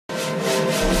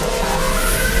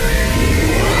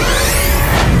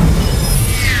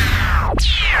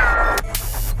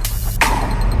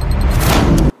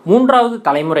மூன்றாவது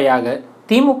தலைமுறையாக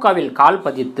திமுகவில் கால்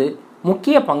பதித்து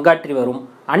முக்கிய பங்காற்றி வரும்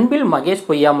அன்பில் மகேஷ்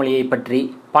பொய்யாமொழியை பற்றி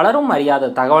பலரும் அறியாத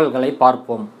தகவல்களை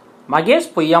பார்ப்போம். மகேஷ்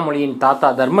பொய்யாமொழியின் தாத்தா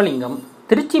தர்மலிங்கம்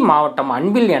திருச்சி மாவட்டம்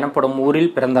அன்பில் எனப்படும்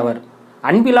ஊரில் பிறந்தவர்.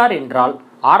 அன்பிலார் என்றால்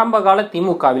ஆரம்பகால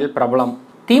திமுகவில் பிரபலம்.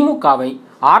 திமுகவை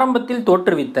ஆரம்பத்தில்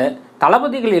தோற்றுவித்த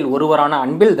தளபதிகளில் ஒருவரான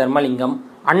அன்பில் தர்மலிங்கம்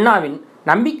அண்ணாவின்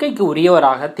நம்பிக்கைக்கு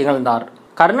உரியவராக திகழ்ந்தார்.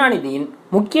 கருணாநிதியின்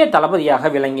முக்கிய தளபதியாக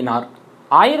விளங்கினார்.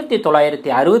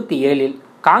 1967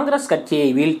 காங்கிரஸ் கட்சியை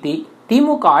வீழ்த்தி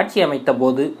திமுக ஆட்சி அமைத்த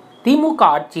போது திமுக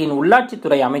ஆட்சியின்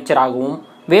உள்ளாட்சித்துறை அமைச்சராகவும்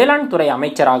வேளாண் துறை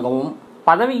அமைச்சராகவும்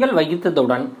பதவிகள்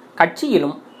வகித்ததுடன்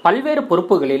கட்சியிலும் பல்வேறு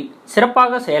பொறுப்புகளில்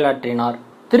சிறப்பாக செயலாற்றினார்.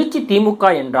 திருச்சி திமுக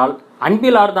என்றால்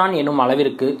அன்பிலார்தான் எனும்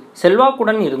அளவிற்கு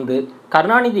செல்வாக்குடன் இருந்து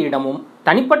கருணாநிதியிடமும்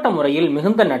தனிப்பட்ட முறையில்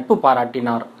மிகுந்த நட்பு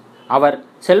பாராட்டினார். அவர்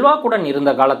செல்வாக்குடன்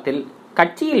இருந்த காலத்தில்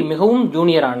கட்சியில் மிகவும்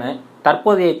ஜூனியரான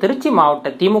தற்போதைய திருச்சி மாவட்ட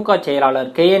திமுக செயலாளர்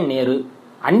KN நேரு,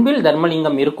 அன்பில்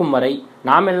தர்மலிங்கம் இருக்கும் வரை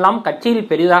நாமெல்லாம் கட்சியில்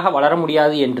பெரிதாக வளர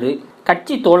முடியாது என்று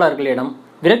கட்சி தோழர்களிடம்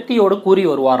விரக்தியோடு கூறி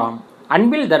வருவாராம்.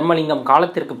 அன்பில் தர்மலிங்கம்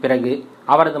காலத்திற்கு பிறகு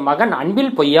அவரது மகன்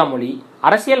அன்பில் பொய்யாமொழி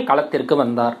அரசியல் களத்திற்கு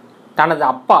வந்தார். தனது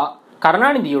அப்பா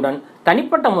கருணாநிதியுடன்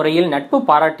தனிப்பட்ட முறையில் நட்பு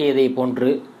பாராட்டியதை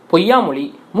போன்று பொய்யாமொழி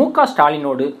MK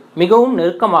ஸ்டாலினோடு மிகவும்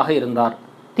நெருக்கமாக இருந்தார்.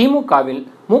 திமுகவில்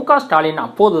MK ஸ்டாலின்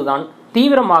அப்போதுதான்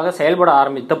தீவிரமாக செயல்பட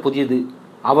ஆரம்பித்த புதிது.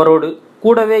 அவரோடு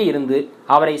கூடவே இருந்து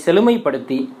அவரை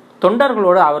செழுமைப்படுத்தி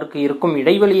தொண்டர்களோடு அவருக்கு இருக்கும்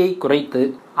இடைவெளியை குறைத்து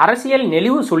அரசியல்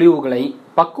நெளிவு சுழிவுகளை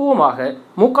பக்குவமாக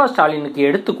MK ஸ்டாலினுக்கு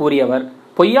எடுத்து கூறியவர்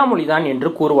பொய்யாமொழிதான்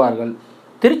என்று கூறுவார்கள்.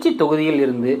 திருச்சி தொகுதியில்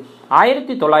இருந்து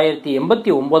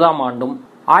 1989 ஆண்டும்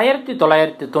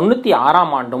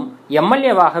 1996 ஆண்டும்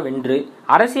MLAவாக வென்று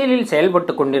அரசியலில்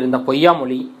செயல்பட்டு கொண்டிருந்த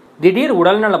பொய்யாமொழி திடீர்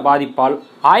உடல்நல பாதிப்பால்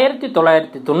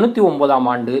 1999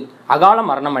 ஆண்டு அகால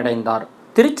மரணமடைந்தார்.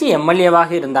 திருச்சி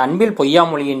MLAவாக இருந்த அன்பில்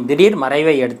பொய்யாமொழியின் திடீர்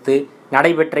மறைவை அடுத்து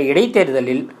நடைபெற்ற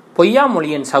இடைத்தேர்தலில்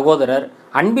பொய்யாமொழியின் சகோதரர்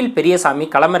அன்பில் பெரியசாமி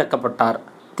களமிறக்கப்பட்டார்.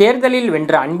 தேர்தலில்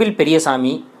வென்ற அன்பில்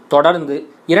பெரியசாமி தொடர்ந்து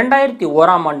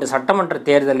 2001 ஆண்டு சட்டமன்ற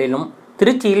தேர்தலிலும்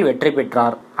திருச்சியில் வெற்றி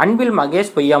பெற்றார். அன்பில்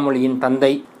மகேஷ் பொய்யாமொழியின்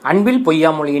தந்தை அன்பில்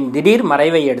பொய்யாமொழியின் திடீர்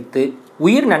மறைவை அடுத்து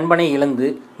உயிர் நண்பனை இழந்து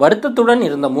வருத்தத்துடன்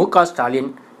இருந்த MK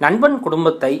ஸ்டாலின் நண்பன்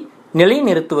குடும்பத்தை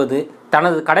நிலைநிறுத்துவது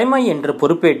தனது கடமை என்று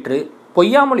பொறுப்பேற்று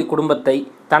பொய்யாமொழி குடும்பத்தை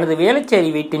தனது வேளச்சேரி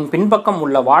வீட்டின் பின்பக்கம்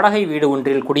உள்ள வாடகை வீடு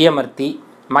ஒன்றில் குடியமர்த்தி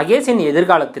மகேஷின்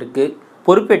எதிர்காலத்திற்கு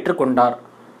பொறுப்பேற்று கொண்டார்.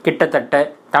 கிட்டத்தட்ட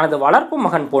தனது வளர்ப்பு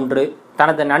மகன் போன்று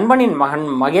தனது நண்பனின் மகன்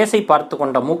மகேஷை பார்த்து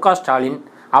கொண்ட MK ஸ்டாலின்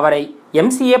அவரை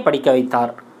MCA படிக்க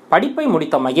வைத்தார். படிப்பை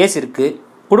முடித்த மகேஷிற்கு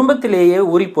குடும்பத்திலேயே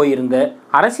ஊறிப்போயிருந்த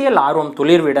அரசியல் ஆர்வம்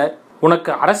துளிர்விட,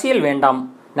 உனக்கு அரசியல் வேண்டாம்,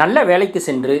 நல்ல வேலைக்கு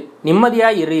சென்று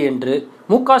நிம்மதியாய் இரு என்று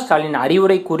MK ஸ்டாலின்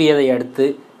அறிவுரை கூறியதை அடுத்து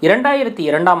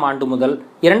 2002 ஆண்டு முதல்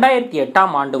 2008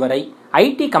 ஆண்டு வரை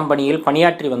IT கம்பெனியில்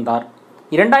பணியாற்றி வந்தார்.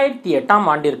 2008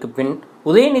 ஆண்டிற்கு பின்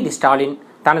உதயநிதி ஸ்டாலின்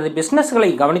தனது பிசினஸ்களை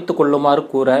கவனித்துக் கொள்ளுமாறு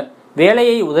கூற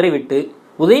வேலையை உதறிவிட்டு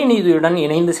உதயநிதியுடன்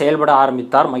இணைந்து செயல்பட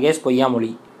ஆரம்பித்தார் மகேஷ்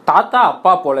பொய்யாமொழி. தாத்தா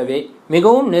அப்பா போலவே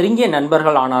மிகவும் நெருங்கிய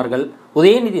நண்பர்கள் ஆனார்கள்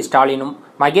உதயநிதி ஸ்டாலினும்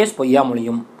மகேஷ்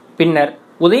பொய்யாமொழியும். பின்னர்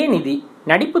உதயநிதி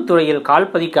நடிப்பு துறையில்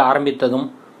கால் பதிக்க ஆரம்பித்ததும்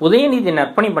உதயநிதி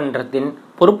நற்பணி மன்றத்தின்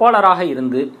பொறுப்பாளராக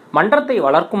இருந்து மன்றத்தை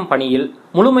வளர்க்கும் பணியில்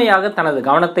முழுமையாக தனது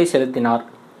கவனத்தை செலுத்தினார்.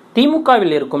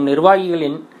 திமுகவில் இருக்கும்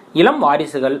நிர்வாகிகளின் இளம்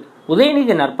வாரிசுகள்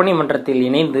உதயநிதி நற்பணி மன்றத்தில்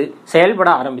இணைந்து செயல்பட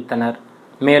ஆரம்பித்தனர்.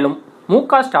 மேலும்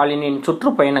MK ஸ்டாலினின்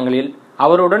சுற்றுப்பயணங்களில்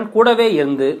அவருடன் கூடவே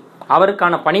இருந்து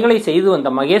அவருக்கான பணிகளை செய்து வந்த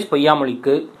மகேஷ்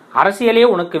பொய்யாமொழிக்கு அரசியலே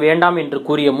உனக்கு வேண்டாம் என்று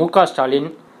கூறிய MK ஸ்டாலின்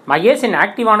மகேஷின்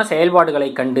ஆக்டிவான செயல்பாடுகளை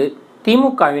கண்டு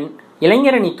திமுகவின்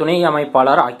இளைஞரணி துணை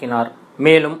அமைப்பாளர் ஆக்கினார்.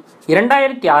 மேலும்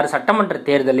 2006 சட்டமன்ற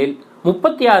தேர்தலில்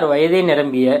 36 வயதை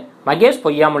நிரம்பிய மகேஷ்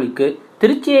பொய்யாமொழிக்கு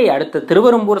திருச்சியை அடுத்த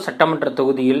திருவெரும்பூர் சட்டமன்ற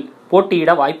தொகுதியில்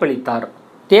போட்டியிட வாய்ப்பளித்தார்.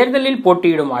 தேர்தலில்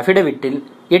போட்டியிடும் அபிடவிட்டில்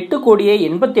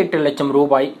 8,88,00,000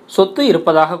 ரூபாய் சொத்து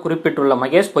இருப்பதாக குறிப்பிட்டுள்ள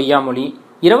மகேஷ் பொய்யாமொழி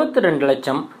 22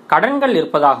 லட்சம் கடன்கள்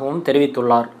இருப்பதாகவும்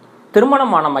தெரிவித்துள்ளார்.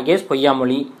 திருமணமான மகேஷ்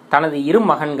பொய்யாமொழி தனது 2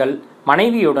 மகன்கள்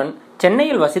மனைவியுடன்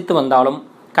சென்னையில் வசித்து வந்தாலும்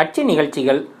கட்சி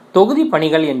நிகழ்ச்சிகள், தொகுதி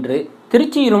பணிகள் என்று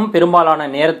திருச்சியிலும் பெரும்பாலான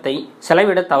நேரத்தை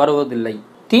செலவிட தவறுவதில்லை.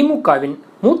 திமுகவின்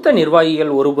மூத்த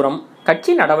நிர்வாகிகள் ஒருபுறம்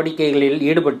கட்சி நடவடிக்கைகளில்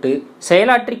ஈடுபட்டு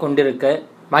செயலாற்றி கொண்டிருக்க,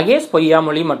 மகேஷ்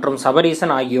பொய்யாமொழி மற்றும்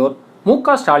சபரீசன் ஆகியோர்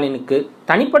MK ஸ்டாலினுக்கு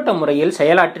தனிப்பட்ட முறையில்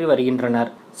செயலாற்றி வருகின்றனர்.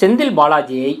 செந்தில்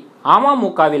பாலாஜியை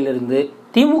அமமுகவில் இருந்து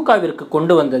திமுகவிற்கு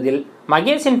கொண்டு வந்ததில்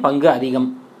மகேஷின் பங்கு அதிகம்.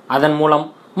 அதன் மூலம்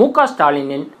MK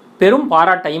ஸ்டாலினின் பெரும்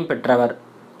பாராட்டையும் பெற்றவர்.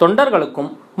 தொண்டர்களுக்கும்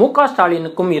MK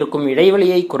ஸ்டாலினுக்கும் இருக்கும்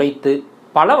இடைவெளியை குறைத்து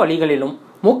பல வழிகளிலும்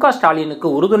MK ஸ்டாலினுக்கு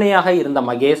உறுதுணையாக இருந்த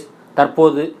மகேஷ்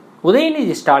தற்போது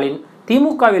உதயநிதி ஸ்டாலின்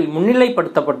திமுகவில்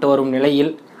முன்னிலைப்படுத்தப்பட்டு வரும்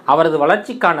நிலையில் அவரது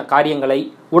வளர்ச்சிக்கான காரியங்களை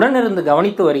உடனிருந்து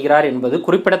கவனித்து வருகிறார் என்பது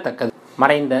குறிப்பிடத்தக்கது.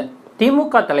 மறைந்த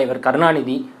திமுக தலைவர்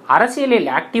கருணாநிதி அரசியலில்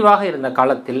ஆக்டிவாக இருந்த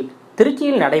காலத்தில்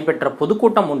திருச்சியில் நடைபெற்ற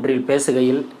பொதுக்கூட்டம் ஒன்றில்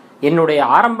பேசுகையில், என்னுடைய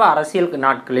ஆரம்ப அரசியல்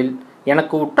நாட்களில்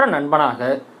எனக்கு உற்ற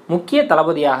நண்பனாக, முக்கிய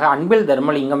தளபதியாக அன்பில்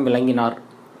தர்மலிங்கம் விளங்கினார்.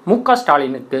 மு.க.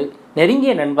 ஸ்டாலினுக்கு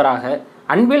நெருங்கிய நண்பராக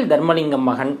அன்பில் தர்மலிங்கம்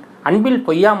மகன் அன்பில்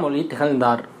பொய்யாமொழி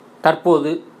திகழ்ந்தார்.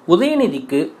 தற்போது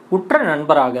உதயநிதிக்கு உற்ற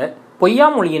நண்பராக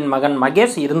பொய்யாமொழியின் மகன்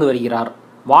மகேஷ் இருந்து வருகிறார்.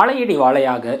 வாழையடி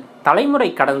வாழையாக தலைமுறை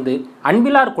கடந்து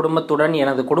அன்பிலார் குடும்பத்துடன்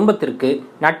எனது குடும்பத்திற்கு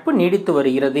நட்பு நீடித்து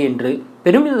வருகிறது என்று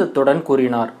பெருமிதத்துடன்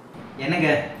கூறினார். என்னங்க,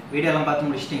 வீடியோலாம் பார்த்து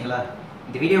முடிச்சிட்டிங்களா?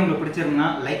 இந்த வீடியோ உங்களுக்கு பிடிச்சிருந்தா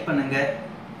லைக் பண்ணுங்க,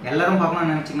 எல்லாரும்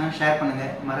பார்க்கணும்னு நினைச்சீங்கன்னா ஷேர் பண்ணுங்க,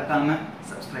 மறக்காம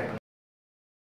சப்ஸ்கிரைப் பண்ணுங்க.